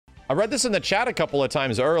I read this in the chat a couple of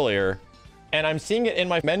times earlier, and I'm seeing it in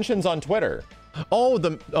my mentions on Twitter. Oh,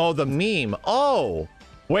 the meme. Oh,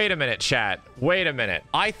 wait a minute, chat. Wait a minute.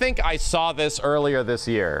 I think I saw this earlier this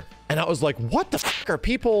year, and I was like, what the fuck are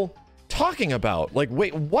people talking about? Like,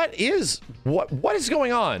 wait, what is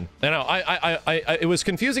going on? I know, it was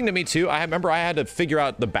confusing to me too. I remember I had to figure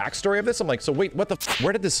out the backstory of this. I'm like, so wait, what the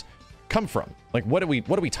where did this come from? Like, what are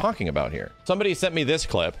we talking about here? Somebody sent me this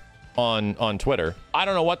clip on Twitter. I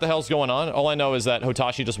don't know what the hell's going on. All I know is that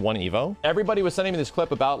Hotashi just won Evo. Everybody was sending me this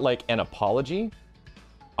clip about like an apology.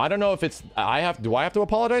 I don't know if it's do I have to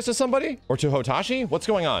apologize to somebody or to Hotashi? What's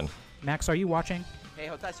going on? Max, are you watching? Hey,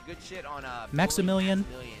 Hotashi, good shit on Maximilian.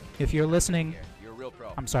 If you're listening, you're a real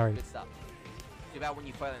pro. I'm sorry. Good stuff. Too bad when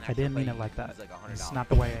you fight an I didn't mean it like that. It's not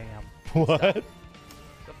the way I am. What?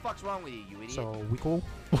 The fuck's wrong with you, you idiot? So we cool?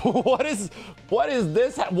 what is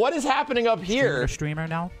this? What is happening up here? You're a streamer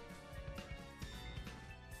now.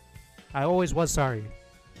 I always was sorry.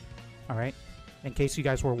 All right, in case you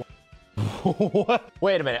guys were. What?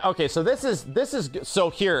 Wait a minute. Okay, so this is so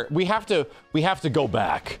here we have to go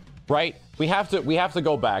back, right? We have to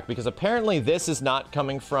go back because apparently this is not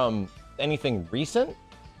coming from anything recent.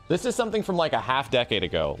 This is something from like a half decade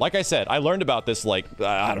ago. Like I said, I learned about this like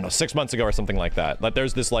I don't know, 6 months ago or something like that. That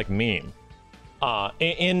there's this like meme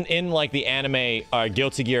in like the anime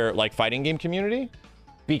Guilty Gear like fighting game community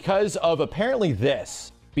because of apparently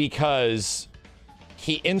this, because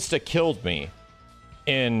he insta killed me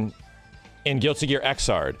in Guilty Gear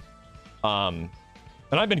Xrd. And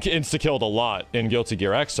I've been insta killed a lot in Guilty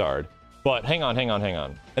Gear Xrd. But hang on.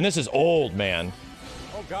 And this is old, man.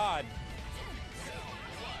 Oh God.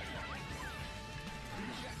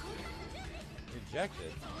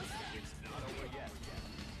 Rejected.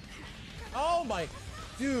 Oh my,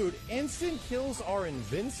 dude, instant kills are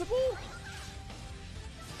invincible?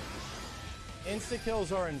 Insta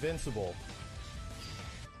kills are invincible.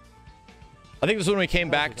 I think this is when we came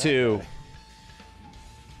back to...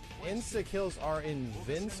 Insta kills are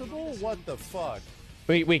invincible? What the fuck?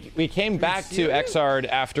 We came back to Xrd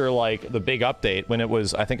after like the big update when it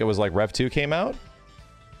was, I think it was like Rev 2 came out.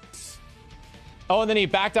 Oh, and then he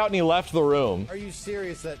backed out and he left the room. Are you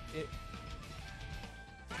serious that it...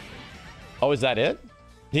 Oh, is that it?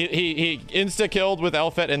 He insta-killed with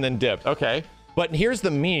Elfet and then dipped. Okay. But here's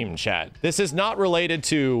the meme, chat. This is not related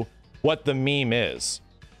to what the meme is.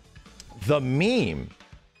 The meme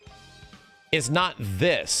is not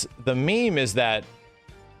this. The meme is that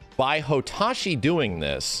by Hotashi doing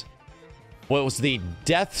this, what was the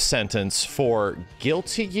death sentence for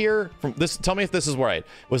Guilty Gear? From this, tell me if this is right.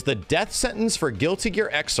 Was the death sentence for Guilty Gear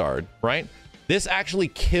Xrd, right? This actually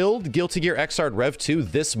killed Guilty Gear Xrd Rev 2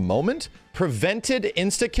 this moment, prevented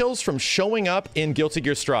insta-kills from showing up in Guilty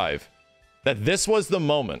Gear Strive. That this was the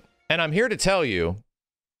moment. And I'm here to tell you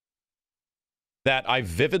that I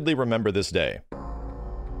vividly remember this day.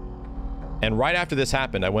 And right after this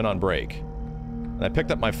happened, I went on break. And I picked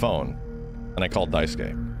up my phone, and I called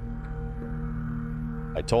Daisuke.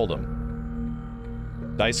 I told him,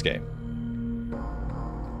 Daisuke,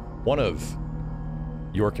 one of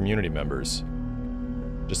your community members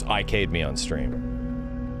just IK'd me on stream.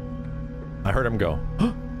 I heard him go,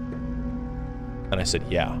 huh? And I said,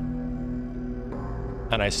 yeah.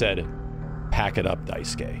 And I said, pack it up,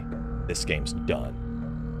 Daisuke. This game's done.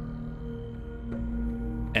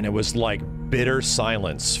 And it was like bitter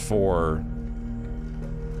silence for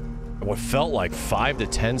what felt like 5 to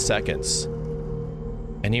 10 seconds.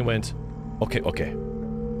 And he went, okay.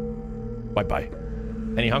 Bye-bye.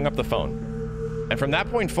 And he hung up the phone. And from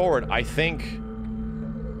that point forward, I think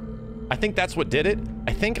that's what did it.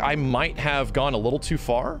 I think I might have gone a little too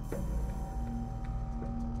far.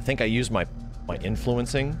 I think I used my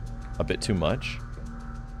influencing a bit too much.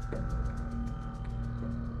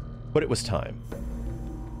 But it was time.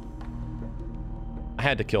 I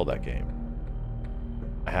had to kill that game.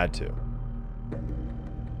 I had to.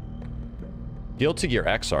 Guilty Gear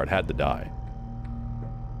Xrd had to die.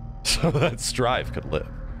 So that Strive could live.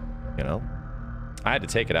 You know? I had to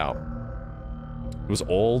take it out. It was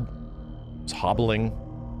old. It was hobbling.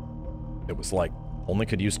 It was like, only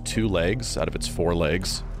could use 2 legs out of its 4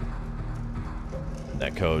 legs.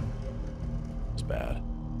 Netcode was bad.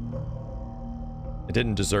 It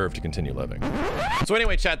didn't deserve to continue living. So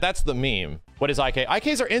anyway, chat, that's the meme. What is IK?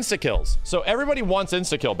 IKs are insta-kills. So everybody wants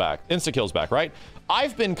insta-kills back, right?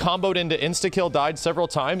 I've been comboed into insta-kill, died several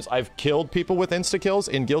times. I've killed people with insta-kills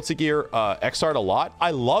in Guilty Gear Xrd a lot.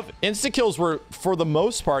 I love it. Insta-kills were, for the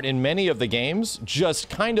most part, in many of the games, just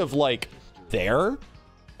kind of like there.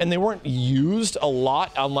 And they weren't used a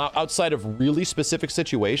lot outside of really specific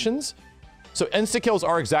situations. So insta-kills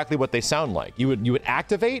are exactly what they sound like. You would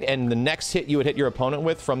activate, and the next hit you would hit your opponent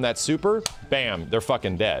with from that super, bam, they're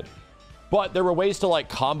fucking dead. But there were ways to like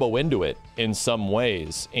combo into it in some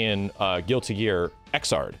ways in Guilty Gear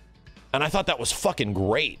Xrd. And I thought that was fucking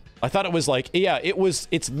great. I thought it was like, yeah,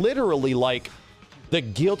 it's literally like the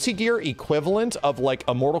Guilty Gear equivalent of like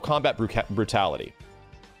a Mortal Kombat brutality.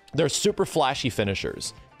 They're super flashy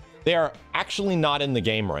finishers. They are actually not in the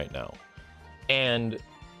game right now. And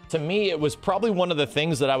to me, it was probably one of the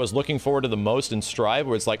things that I was looking forward to the most in Strive,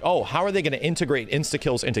 where it's like, oh, how are they going to integrate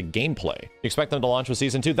insta-kills into gameplay? You expect them to launch with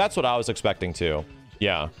Season 2? That's what I was expecting too.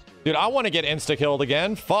 Yeah. Dude, I want to get insta-killed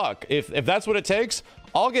again. Fuck. If that's what it takes,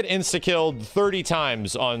 I'll get insta-killed 30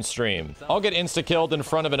 times on stream. I'll get insta-killed in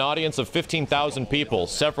front of an audience of 15,000 people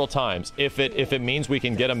several times. If it means we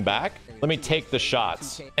can get them back, let me take the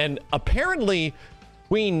shots. And apparently,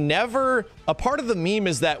 a part of the meme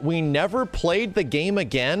is that we never played the game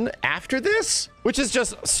again after this, which is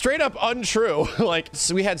just straight up untrue. Like,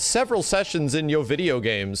 so we had several sessions in Yo Video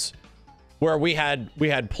Games where we had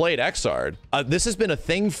played Xrd. This has been a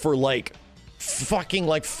thing for like fucking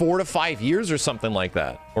like 4 to 5 years or something like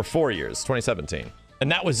that, or 4 years, 2017.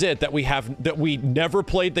 And that was it, that we never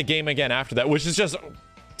played the game again after that, which is just,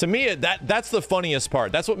 to me, that's the funniest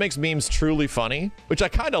part. That's what makes memes truly funny, which I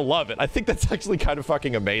kind of love it. I think that's actually kind of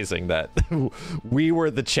fucking amazing that we were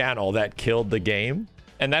the channel that killed the game,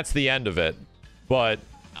 and that's the end of it. But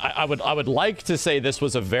I would like to say this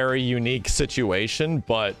was a very unique situation,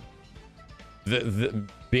 but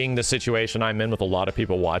being the situation I'm in with a lot of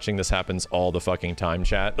people watching, this happens all the fucking time,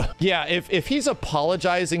 chat. Yeah, if he's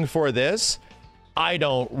apologizing for this, I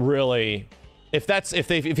don't really...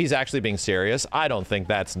 If he's actually being serious, I don't think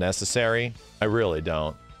that's necessary. I really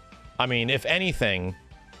don't. I mean, if anything,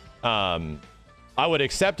 I would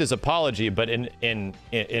accept his apology, but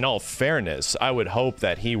in all fairness, I would hope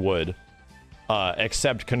that he would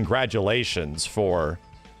accept congratulations for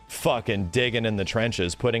fucking digging in the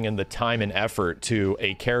trenches, putting in the time and effort to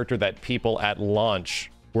a character that people at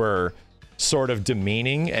launch were sort of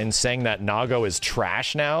demeaning and saying that Nago is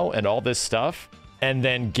trash now and all this stuff. And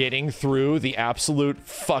then getting through the absolute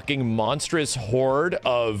fucking monstrous horde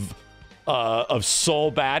of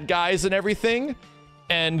soul bad guys and everything,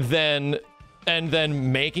 and then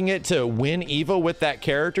making it to win Evo with that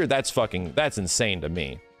character, that's insane to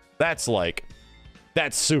me. That's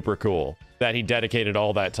super cool that he dedicated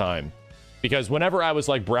all that time. Because whenever I was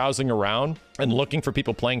like browsing around and looking for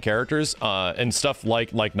people playing characters and stuff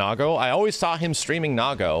like Nago, I always saw him streaming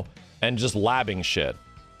Nago and just labbing shit.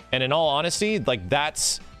 And in all honesty, like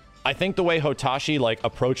I think the way Hotashi like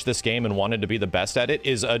approached this game and wanted to be the best at it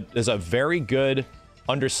is a very good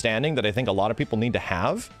understanding that I think a lot of people need to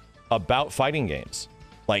have about fighting games.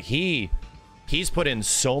 Like he's put in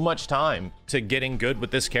so much time to getting good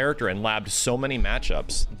with this character and labbed so many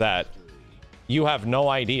matchups that you have no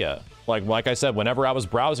idea. Like I said, whenever I was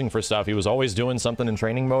browsing for stuff, he was always doing something in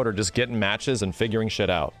training mode or just getting matches and figuring shit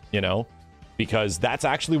out, you know? Because that's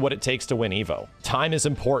actually what it takes to win Evo. Time is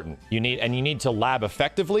important. You need to lab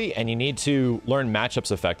effectively, and you need to learn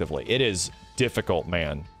matchups effectively. It is difficult,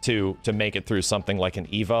 man, to make it through something like an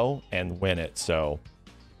Evo and win it. So,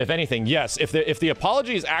 if anything, yes, if the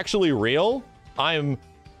apology is actually real, I'm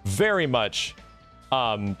very much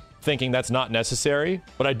thinking that's not necessary.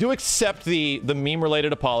 But I do accept the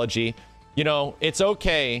meme-related apology. You know, it's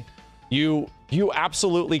okay. You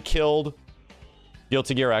absolutely killed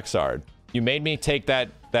Guilty Gear Xrd. You made me take that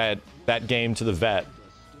game to the vet,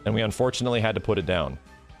 and we unfortunately had to put it down.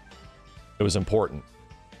 It was important,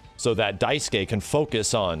 so that Daisuke can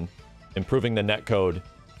focus on improving the netcode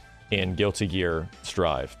in Guilty Gear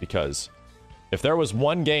Strive, because if there was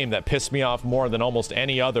one game that pissed me off more than almost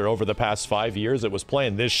any other over the past 5 years, it was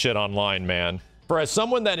playing this shit online, man. For as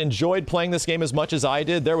someone that enjoyed playing this game as much as I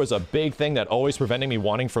did, there was a big thing that always prevented me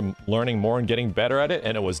wanting from learning more and getting better at it,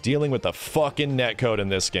 and it was dealing with the fucking netcode in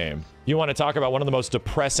this game. You want to talk about one of the most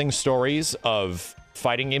depressing stories of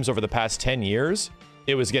fighting games over the past 10 years?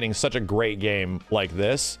 It was getting such a great game like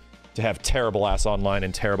this to have terrible ass online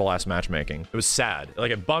and terrible ass matchmaking. It was sad.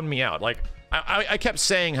 Like, it bummed me out. Like, I kept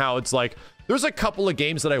saying how it's like, there's a couple of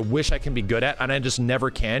games that I wish I can be good at, and I just never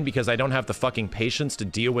can because I don't have the fucking patience to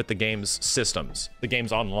deal with the game's systems, the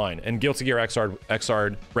game's online. And Guilty Gear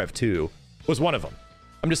Xrd Rev 2 was one of them.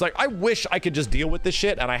 I'm just like, I wish I could just deal with this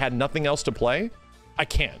shit and I had nothing else to play. I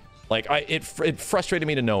can't. Like, it frustrated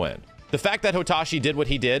me to no end. The fact that Hotashi did what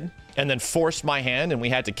he did and then forced my hand and we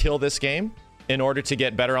had to kill this game in order to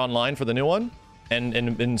get better online for the new one,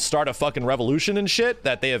 and start a fucking revolution and shit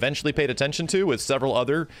that they eventually paid attention to with several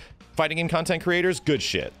other fighting game content creators, good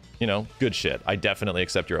shit. You know, good shit. I definitely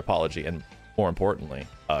accept your apology. And more importantly,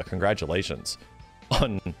 congratulations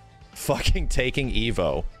on fucking taking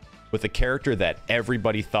Evo with a character that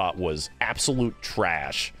everybody thought was absolute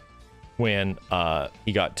trash when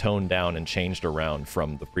he got toned down and changed around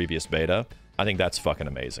from the previous beta. I think that's fucking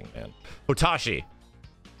amazing, man. Hotashi,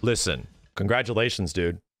 listen, congratulations,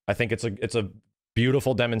 dude. I think it's a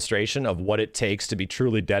beautiful demonstration of what it takes to be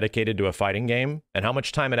truly dedicated to a fighting game and how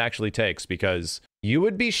much time it actually takes, because you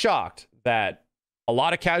would be shocked that a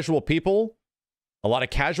lot of casual people, a lot of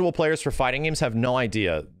casual players for fighting games have no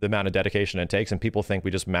idea the amount of dedication it takes, and people think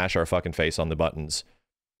we just mash our fucking face on the buttons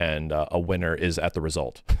and a winner is at the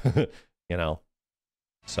result. You know?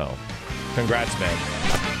 So, congrats,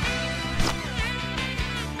 man.